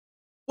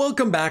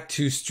Welcome back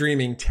to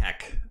Streaming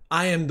Tech.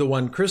 I am the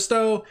one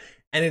Christo,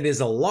 and it is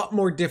a lot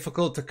more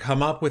difficult to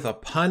come up with a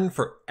pun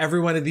for every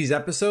one of these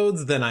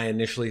episodes than I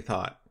initially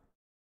thought.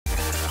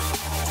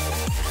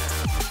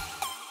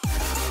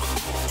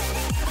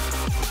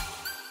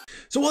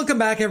 So welcome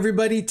back,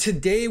 everybody.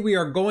 Today we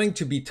are going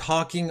to be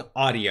talking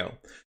audio.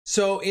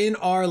 So in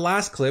our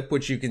last clip,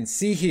 which you can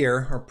see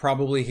here, or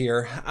probably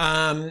here,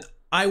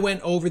 I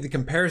went over the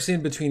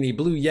comparison between a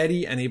Blue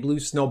Yeti and a Blue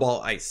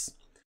Snowball Ice.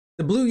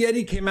 The Blue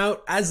Yeti came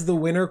out as the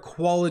winner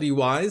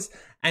quality-wise,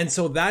 and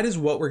so that is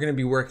what we're going to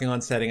be working on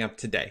setting up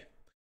today.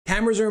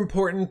 Cameras are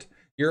important,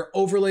 your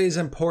overlay is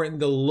important,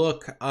 the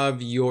look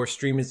of your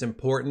stream is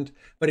important,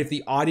 but if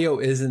the audio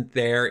isn't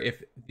there,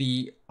 if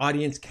the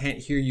audience can't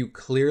hear you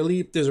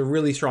clearly, there's a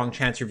really strong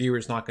chance your viewer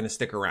is not going to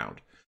stick around.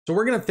 So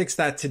we're going to fix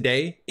that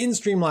today in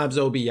Streamlabs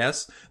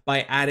OBS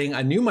by adding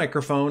a new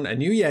microphone, a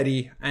new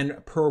Yeti,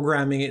 and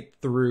programming it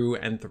through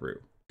and through.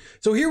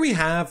 So here we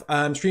have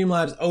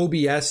Streamlabs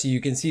OBS.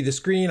 You can see the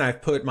screen.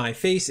 I've put my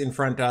face in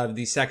front of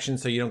the section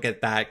so you don't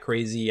get that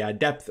crazy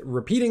depth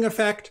repeating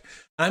effect.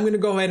 I'm going to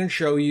go ahead and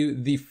show you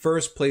the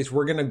first place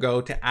we're going to go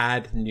to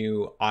add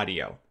new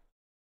audio.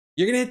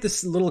 You're going to hit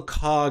this little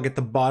cog at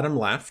the bottom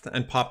left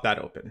and pop that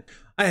open.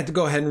 I had to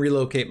go ahead and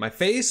relocate my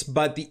face,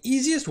 but the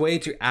easiest way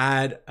to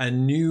add a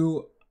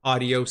new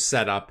audio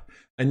setup,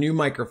 a new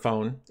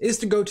microphone, is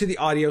to go to the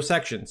audio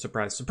section.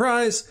 Surprise,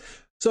 surprise.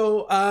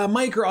 So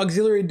mic or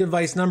auxiliary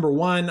device number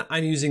 1,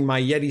 I'm using my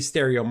Yeti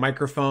stereo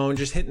microphone,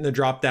 just hitting the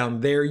drop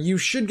down there. You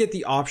should get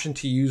the option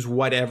to use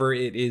whatever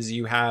it is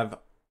you have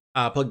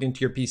plugged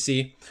into your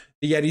PC.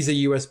 The Yeti's a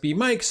USB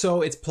mic,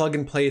 so it's plug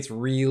and play. It's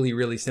really,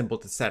 really simple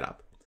to set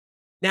up.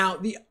 Now,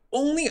 the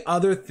only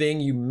other thing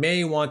you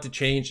may want to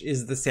change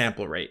is the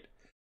sample rate.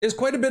 There's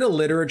quite a bit of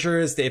literature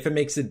as to if it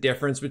makes a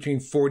difference between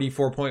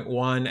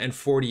 44.1 and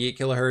 48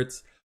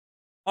 kilohertz.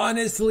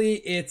 Honestly,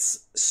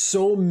 it's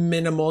so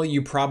minimal,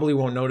 you probably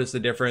won't notice the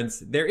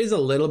difference. There is a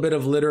little bit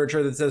of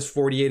literature that says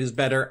 48 is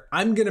better.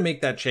 I'm going to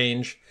make that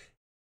change,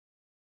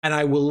 and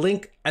I will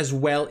link as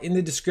well in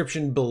the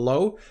description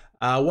below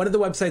one of the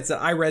websites that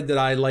I read that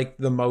I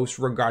liked the most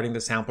regarding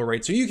the sample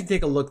rate. So you can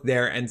take a look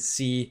there and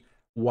see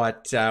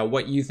what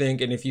you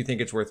think and if you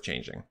think it's worth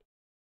changing.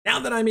 Now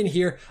that I'm in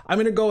here, I'm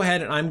going to go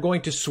ahead and I'm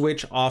going to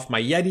switch off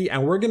my Yeti,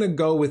 and we're going to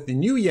go with the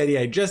new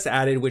Yeti I just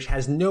added, which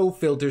has no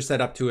filter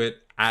set up to it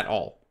at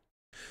all.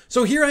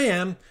 So here I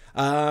am.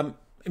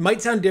 It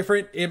might sound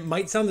different. It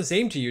might sound the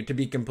same to you, to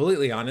be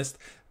completely honest.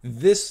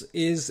 This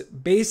is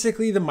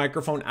basically the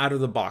microphone out of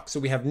the box. So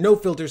we have no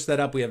filter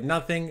set up. We have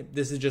nothing.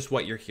 This is just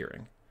what you're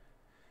hearing.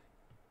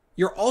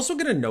 You're also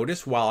going to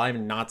notice while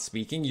I'm not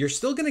speaking, you're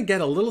still going to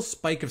get a little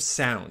spike of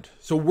sound.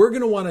 So we're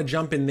going to want to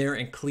jump in there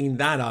and clean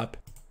that up.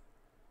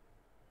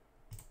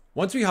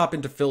 Once we hop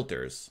into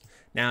filters,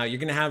 now you're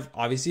going to have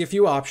obviously a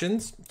few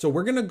options. So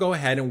we're going to go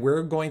ahead and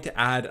we're going to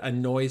add a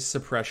noise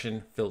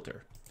suppression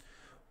filter.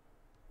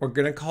 We're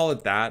going to call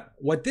it that.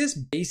 What this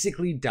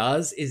basically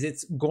does is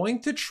it's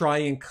going to try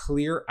and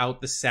clear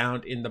out the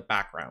sound in the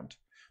background.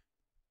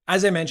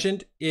 As I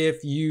mentioned,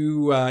 if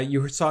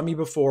you saw me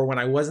before when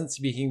I wasn't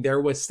speaking, there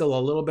was still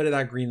a little bit of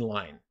that green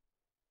line.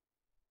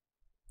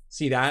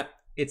 See that?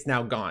 It's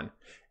now gone.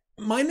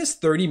 Minus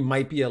 30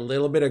 might be a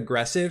little bit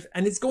aggressive,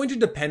 and it's going to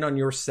depend on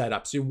your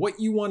setup. So what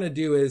you want to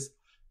do is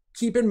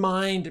keep in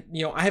mind,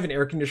 I have an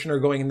air conditioner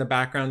going in the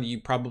background that you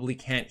probably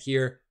can't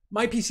hear.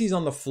 My PC's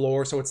on the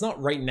floor, so it's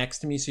not right next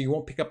to me, so you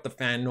won't pick up the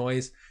fan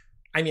noise.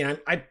 I mean,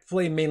 I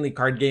play mainly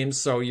card games,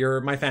 so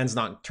my fan's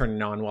not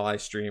turning on while I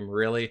stream,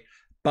 really.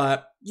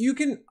 But you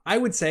can, I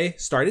would say,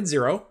 start at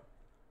 0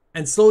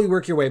 and slowly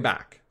work your way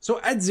back. So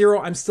at 0,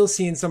 I'm still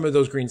seeing some of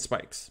those green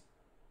spikes.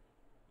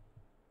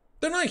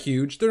 They're not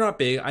huge, they're not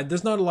big.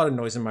 There's not a lot of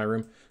noise in my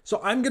room. So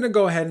I'm going to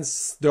go ahead and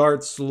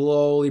start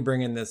slowly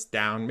bringing this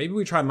down. Maybe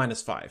we try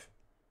minus 5.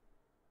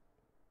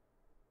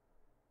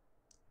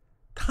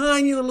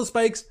 Tiny little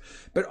spikes,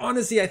 but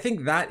honestly, I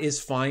think that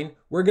is fine.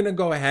 We're going to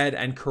go ahead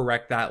and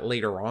correct that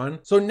later on.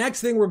 So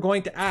next thing we're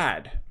going to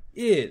add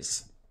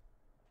is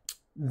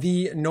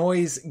the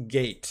noise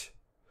gate.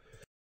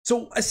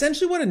 So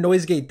essentially what a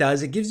noise gate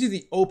does, it gives you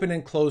the open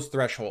and close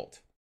threshold.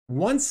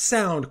 Once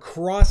sound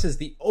crosses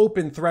the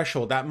open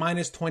threshold, that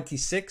minus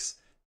 26,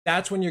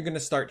 that's when you're going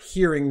to start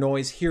hearing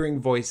noise, hearing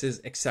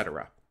voices,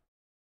 etc.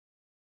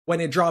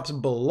 When it drops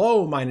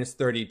below minus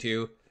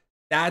 32,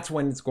 that's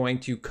when it's going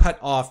to cut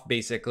off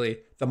basically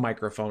the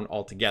microphone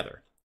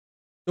altogether.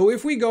 So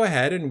if we go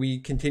ahead and we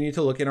continue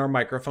to look in our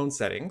microphone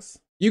settings,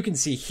 you can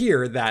see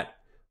here that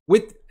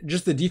with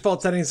just the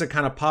default settings that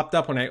kind of popped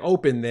up when I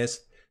opened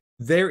this,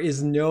 there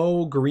is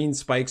no green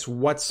spikes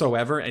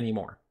whatsoever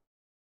anymore.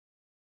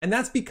 And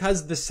that's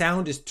because the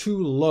sound is too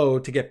low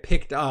to get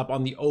picked up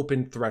on the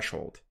open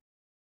threshold.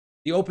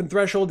 The open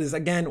threshold is,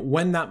 again,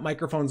 when that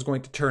microphone is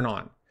going to turn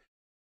on.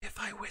 If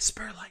I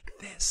whisper like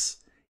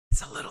this,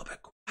 it's a little bit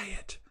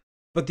quiet.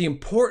 But the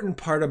important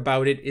part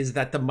about it is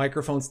that the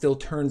microphone still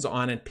turns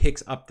on and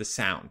picks up the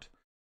sound.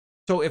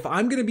 So if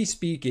I'm going to be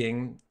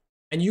speaking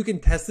And you can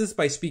test this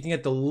by speaking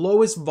at the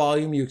lowest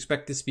volume you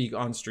expect to speak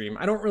on stream.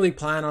 I don't really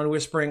plan on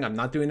whispering. I'm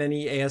not doing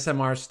any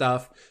ASMR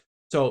stuff.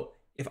 So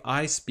if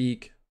I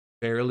speak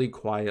fairly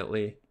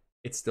quietly,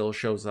 it still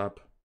shows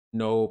up,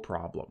 no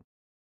problem.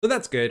 So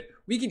that's good.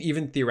 We can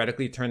even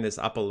theoretically turn this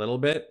up a little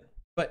bit.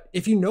 But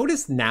if you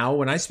notice now,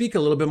 when I speak a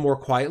little bit more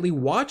quietly,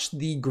 watch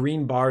the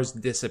green bars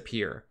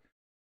disappear.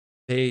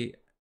 They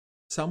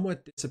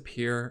somewhat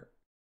disappear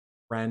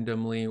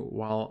randomly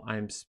while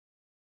I'm speaking.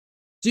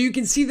 So you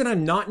can see that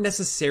I'm not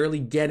necessarily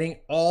getting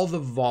all the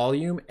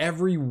volume,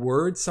 every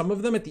word. Some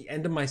of them at the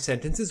end of my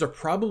sentences are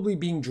probably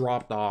being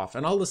dropped off,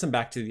 and I'll listen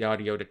back to the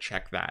audio to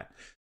check that.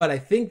 But I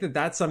think that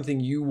that's something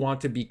you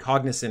want to be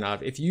cognizant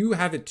of. If you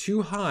have it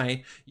too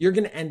high, you're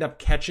going to end up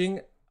catching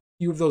a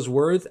few of those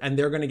words and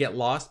they're going to get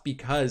lost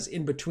because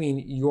in between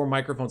your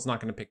microphone's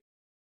not going to pick.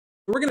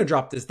 So we're going to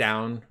drop this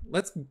down.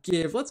 Let's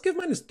give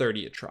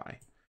 -30 a try.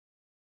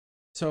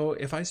 So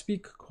if I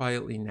speak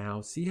quietly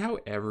now, see how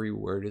every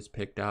word is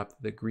picked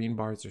up? The green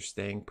bars are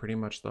staying pretty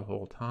much the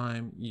whole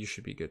time. You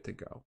should be good to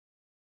go.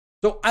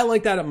 So I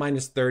like that at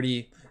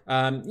 -30.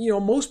 You know,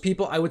 most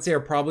people I would say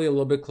are probably a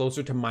little bit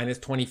closer to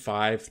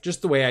 -25.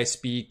 Just the way I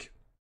speak,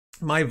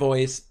 my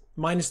voice,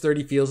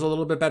 -30 feels a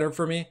little bit better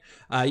for me.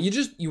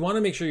 You want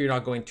to make sure you're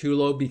not going too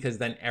low because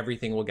then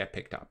everything will get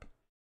picked up.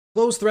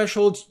 Close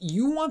thresholds,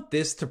 you want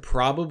this to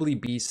probably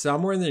be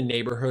somewhere in the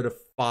neighborhood of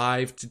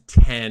 5 to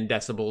 10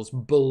 decibels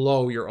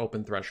below your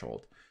open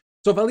threshold.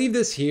 So if I leave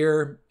this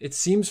here, it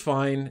seems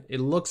fine. It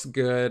looks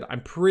good.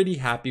 I'm pretty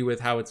happy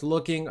with how it's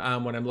looking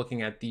when I'm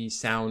looking at the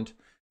sound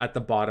at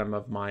the bottom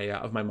of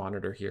my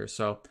monitor here.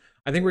 So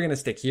I think we're gonna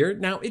stick here.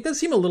 Now it does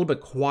seem a little bit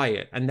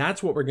quiet, and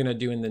that's what we're gonna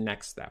do in the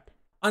next step.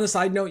 On a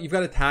side note, you've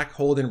got attack,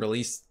 hold, and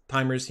release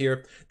timers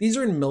here. These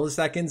are in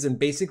milliseconds, and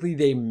basically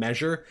they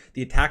measure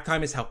the attack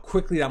time is how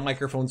quickly that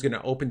microphone's going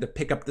to open to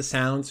pick up the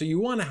sound. So you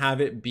want to have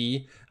it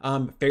be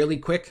fairly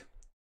quick.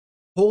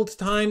 Hold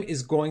time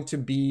is going to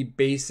be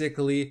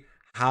basically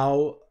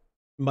how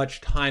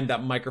much time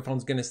that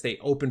microphone's going to stay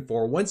open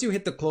for. Once you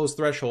hit the close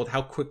threshold,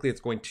 how quickly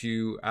it's going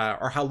to,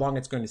 or how long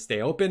it's going to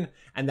stay open.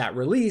 And that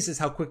release is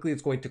how quickly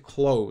it's going to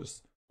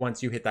close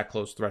once you hit that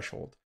close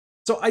threshold.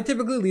 So I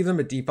typically leave them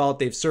at default.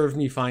 They've served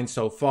me fine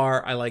so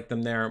far. I like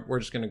them there. We're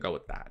just going to go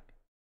with that.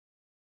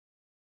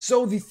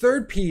 So the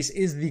third piece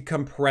is the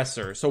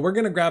compressor. So we're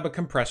going to grab a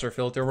compressor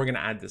filter. We're going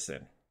to add this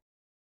in.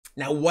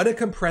 Now, what a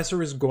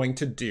compressor is going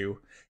to do,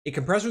 a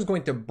compressor is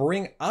going to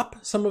bring up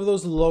some of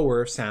those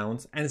lower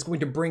sounds and it's going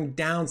to bring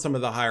down some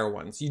of the higher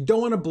ones. You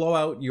don't want to blow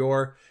out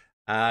your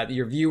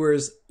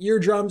viewers'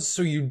 eardrums,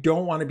 so you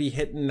don't want to be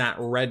hitting that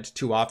red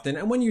too often.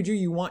 And when you do,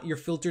 you want your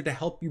filter to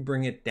help you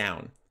bring it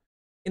down.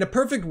 In a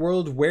perfect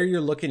world, where you're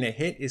looking to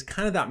hit is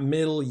kind of that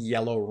middle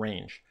yellow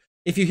range.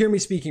 If you hear me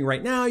speaking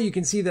right now, you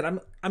can see that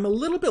I'm a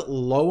little bit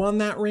low on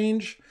that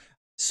range.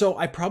 So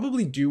I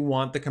probably do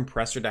want the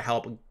compressor to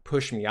help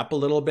push me up a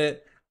little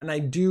bit. And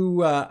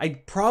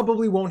I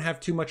probably won't have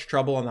too much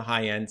trouble on the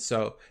high end,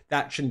 so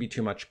that shouldn't be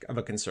too much of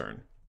a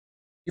concern.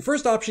 Your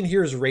first option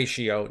here is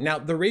ratio. Now,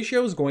 the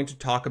ratio is going to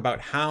talk about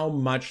how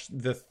much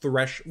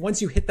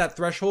once you hit that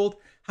threshold,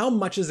 how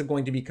much is it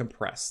going to be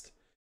compressed?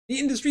 The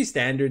industry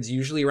standard's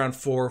usually around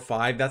 4 or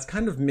 5. That's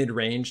kind of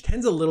mid-range,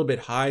 10's a little bit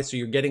high, so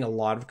you're getting a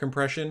lot of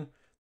compression.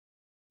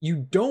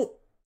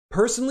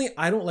 Personally,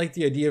 I don't like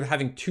the idea of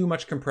having too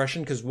much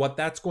compression because what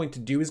that's going to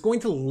do is going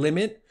to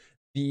limit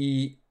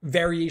the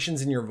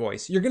variations in your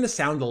voice. You're going to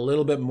sound a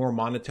little bit more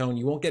monotone.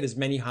 You won't get as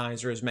many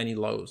highs or as many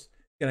lows.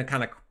 It's going to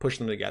kind of push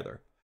them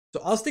together.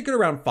 So I'll stick it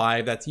around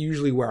 5. That's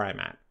usually where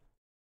I'm at.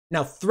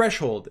 Now,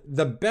 threshold.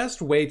 The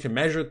best way to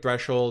measure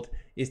threshold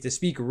is to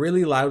speak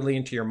really loudly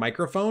into your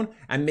microphone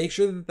and make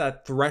sure that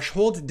that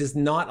threshold does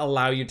not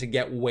allow you to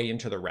get way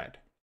into the red.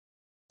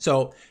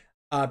 So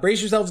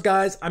brace yourselves,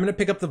 guys. I'm going to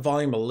pick up the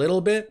volume a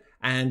little bit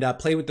and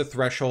play with the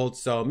threshold.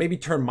 So maybe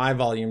turn my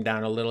volume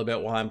down a little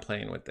bit while I'm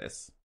playing with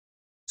this.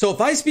 So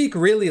if I speak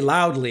really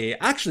loudly,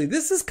 actually,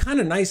 this is kind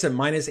of nice at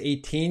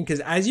 -18 because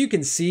as you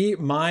can see,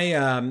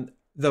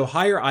 the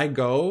higher I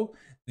go,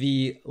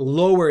 the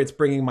lower it's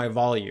bringing my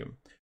volume.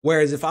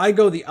 Whereas if I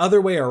go the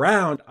other way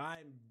around,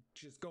 I'm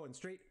just going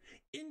straight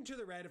into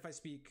the red if I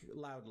speak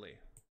loudly.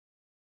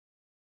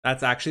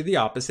 That's actually the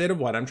opposite of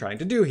what I'm trying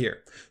to do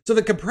here. So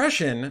the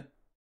compression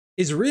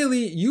is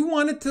really, you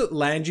want it to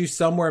land you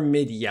somewhere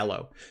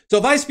mid-yellow. So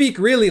if I speak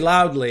really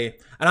loudly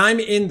and I'm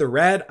in the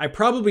red, I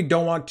probably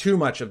don't want too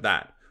much of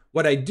that.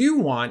 What I do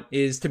want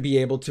is to be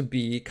able to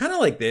be kind of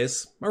like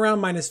this, around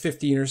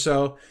 -15 or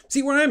so.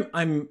 See where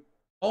I'm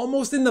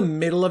almost in the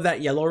middle of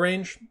that yellow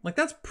range? Like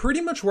that's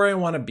pretty much where I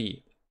want to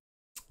be.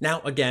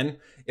 Now, again,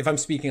 if I'm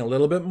speaking a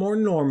little bit more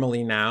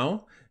normally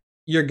now,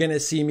 you're going to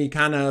see me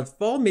kind of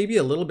fall maybe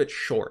a little bit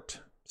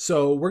short.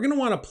 So we're going to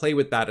want to play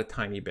with that a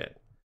tiny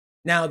bit.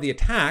 Now, the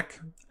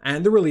attack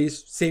and the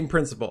release, same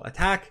principle.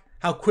 Attack,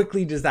 how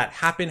quickly does that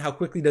happen? How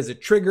quickly does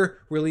it trigger?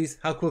 Release,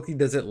 how quickly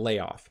does it lay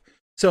off?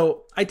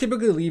 So I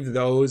typically leave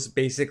those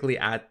basically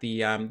at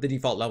the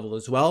default level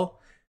as well.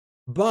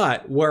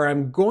 But where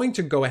I'm going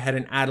to go ahead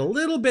and add a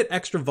little bit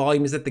extra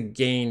volume is at the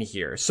gain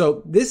here.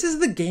 So this is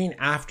the gain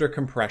after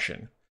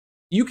compression.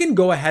 You can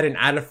go ahead and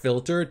add a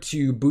filter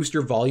to boost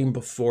your volume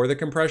before the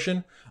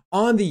compression.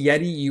 On the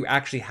Yeti, you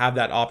actually have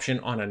that option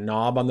on a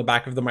knob on the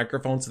back of the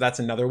microphone. So that's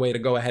another way to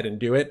go ahead and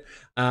do it.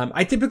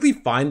 I typically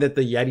find that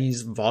the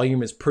Yeti's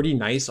volume is pretty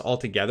nice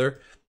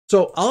altogether.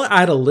 So I'll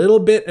add a little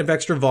bit of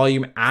extra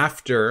volume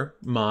after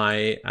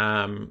my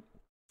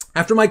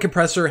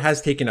compressor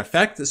has taken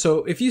effect.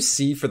 So if you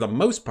see, for the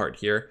most part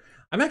here,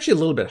 I'm actually a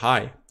little bit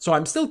high. So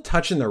I'm still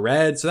touching the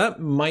red. So that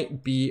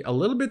might be a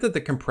little bit that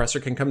the compressor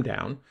can come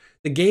down.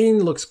 The gain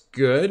looks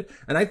good.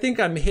 And I think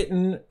I'm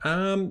hitting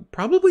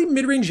probably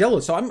mid-range yellow.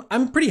 So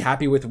I'm pretty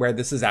happy with where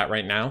this is at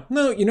right now.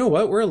 No, you know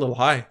what? We're a little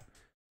high.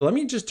 Let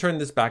me just turn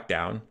this back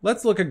down.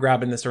 Let's look at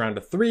grabbing this around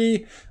to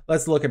 3.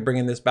 Let's look at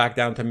bringing this back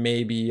down to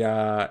maybe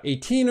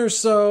 18 or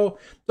so.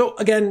 So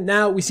again,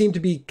 now we seem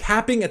to be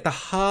capping at the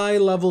high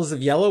levels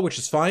of yellow, which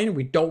is fine.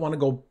 We don't want to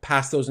go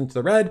past those into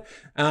the red.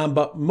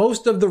 But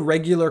most of the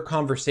regular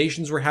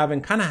conversations we're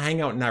having kind of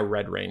hang out in that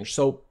red range.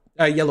 So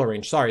yellow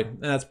range, sorry.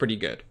 That's pretty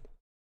good.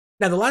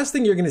 Now, the last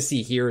thing you're going to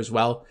see here as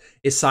well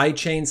is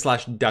sidechain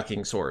 /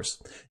 ducking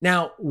source.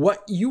 Now,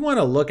 what you want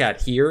to look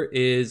at here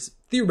is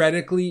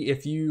theoretically,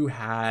 if you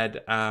have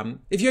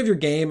your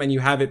game and you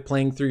have it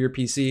playing through your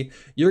PC,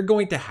 you're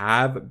going to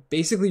have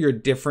basically your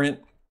different,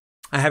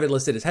 I have it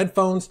listed as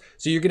headphones.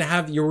 So you're going to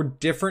have your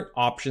different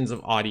options of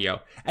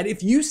audio. And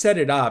if you set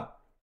it up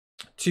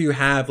to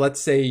have,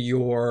 let's say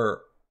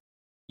your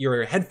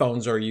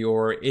headphones,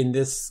 or in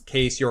this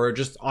case, your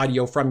just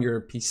audio from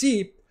your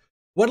PC,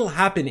 what'll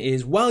happen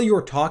is while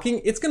you're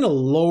talking, it's going to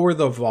lower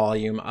the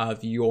volume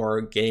of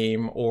your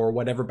game or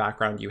whatever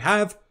background you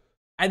have.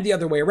 And the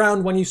other way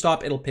around, when you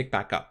stop, it'll pick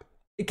back up.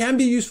 It can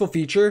be a useful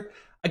feature.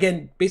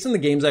 Again, based on the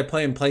games I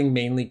play, I'm playing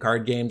mainly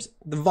card games.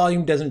 The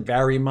volume doesn't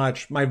vary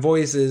much. My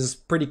voice is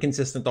pretty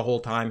consistent the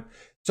whole time.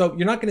 So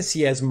you're not going to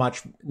see as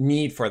much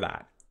need for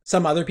that.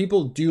 Some other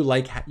people do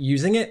like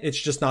using it. It's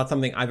just not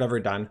something I've ever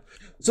done.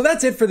 So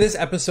that's it for this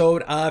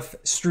episode of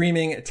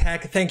Streaming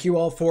Tech. Thank you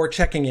all for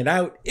checking it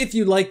out. If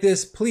you like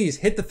this, please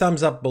hit the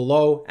thumbs up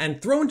below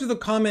and throw into the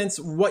comments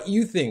what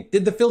you think.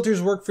 Did the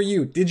filters work for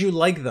you? Did you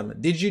like them?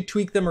 Did you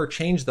tweak them or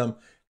change them?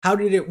 How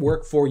did it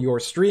work for your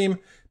stream?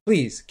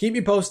 Please keep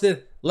me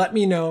posted. Let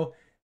me know.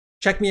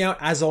 Check me out,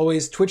 as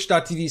always,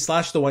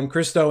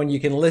 twitch.tv/TheOneChristo, and you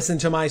can listen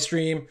to my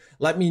stream.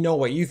 Let me know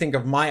what you think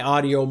of my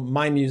audio,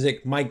 my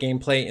music, my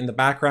gameplay in the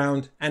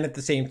background. And at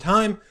the same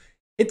time,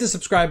 hit the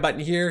subscribe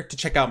button here to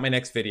check out my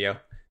next video.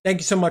 Thank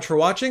you so much for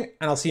watching,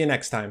 and I'll see you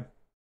next time.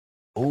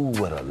 Oh,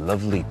 what a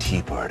lovely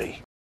tea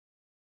party.